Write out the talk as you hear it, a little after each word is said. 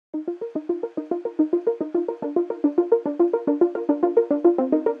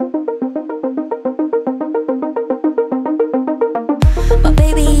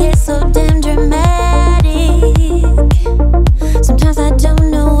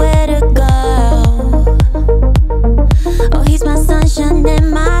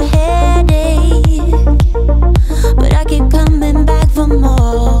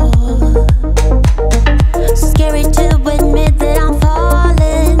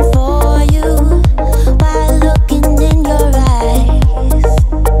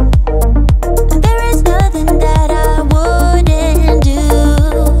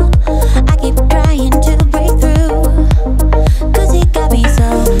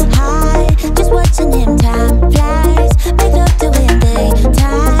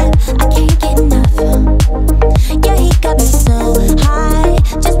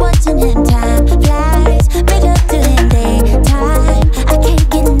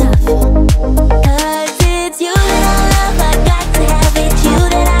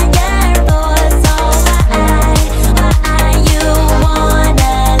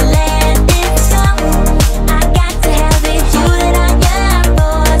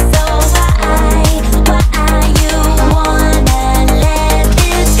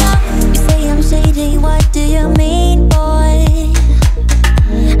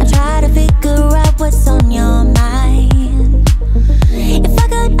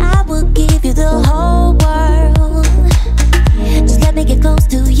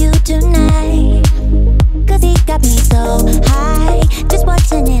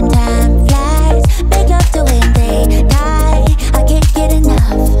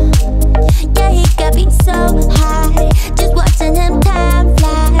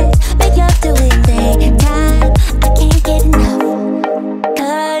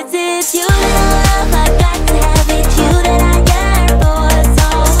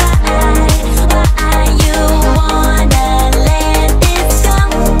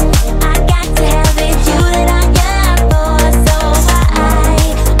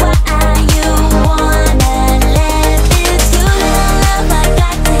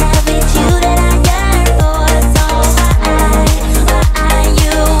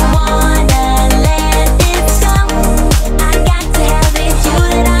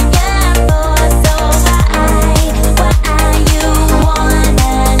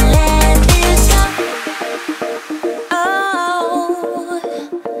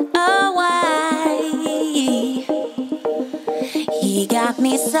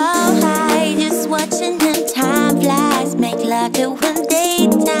so high, just watching the time flies. Make love to one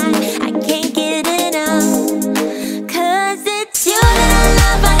daytime, I can't get enough. Cause it's you that I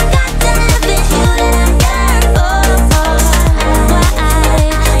love, I got to have it. You that I yearn for.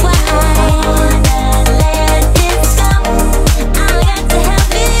 Why wanna let this go? I got to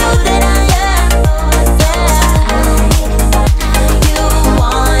have it. You that I yearn for. You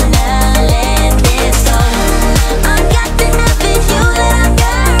wanna let this go? I got to have it. You that I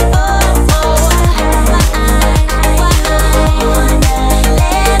yearn for. Why wanna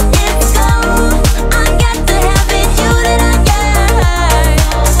let this go? I got to have it. You that I yearn.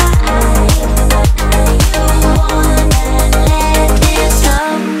 You wanna let this go?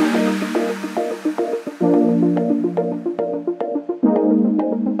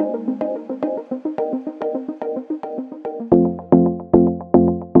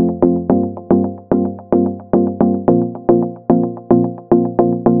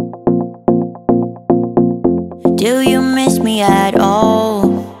 Do you miss me at all?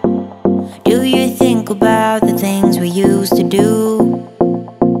 Do you think about the things we used to do?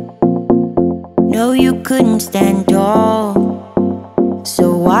 No, you couldn't stand tall.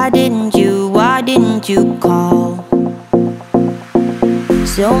 So why didn't you call?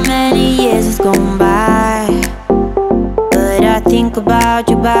 So many years has gone by, but I think about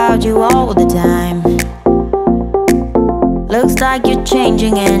you all the time. Looks like you're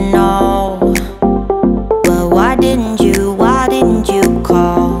changing and all, but why didn't you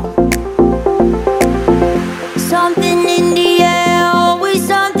call? Something in the air, always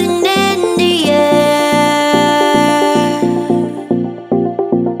something in the air.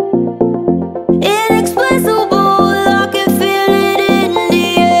 Inexplicable, I can feel it in the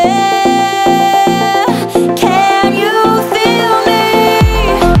air. Can you feel me?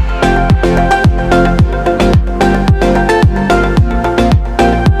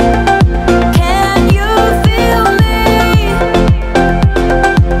 Can you feel me?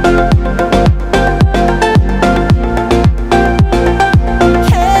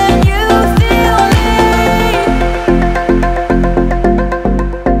 Can you feel me?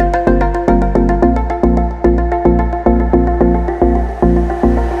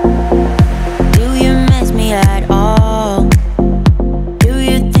 Do you miss me at all? Do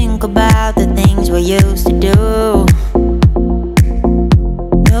you think about the things we used to do?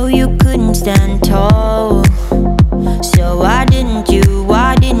 No, you couldn't stand tall. So why didn't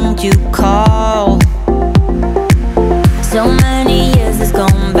you call? So many years has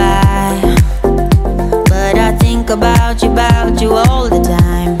gone by, but I think about you all the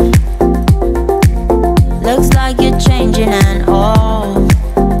time. Looks like you're changing and all,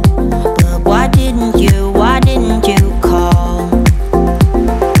 but why didn't you call?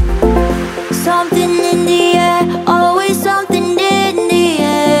 Something in the air, always something in the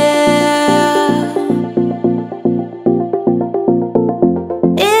air.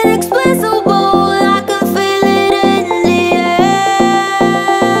 Inexplicable, I can feel it in the air.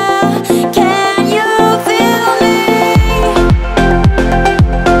 Can you feel me?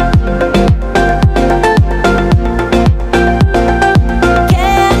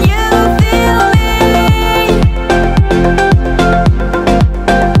 Can you feel me?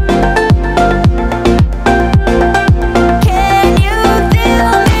 Can you feel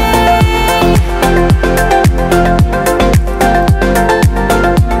me?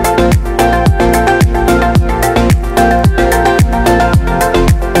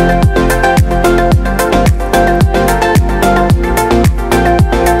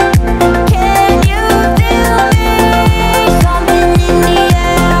 Can you feel me? Something in the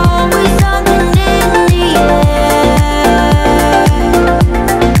air, always something in the air.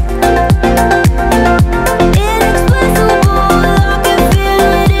 Inexplicable, I can feel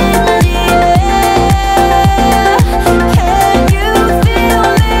it in the air. Can you feel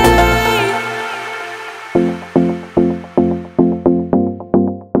me?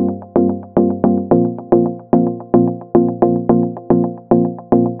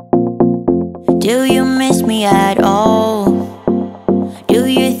 Do you miss me at all? Do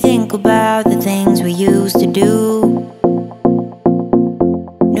you think about the things we used to do?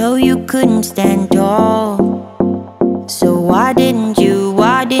 No, you couldn't stand tall. So why didn't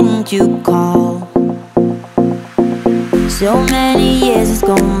you call? So many years has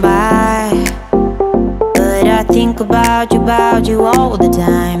gone by, but I think about you all the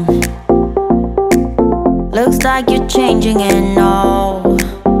time. Looks like you're changing and all,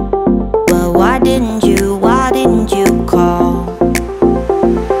 but why didn't you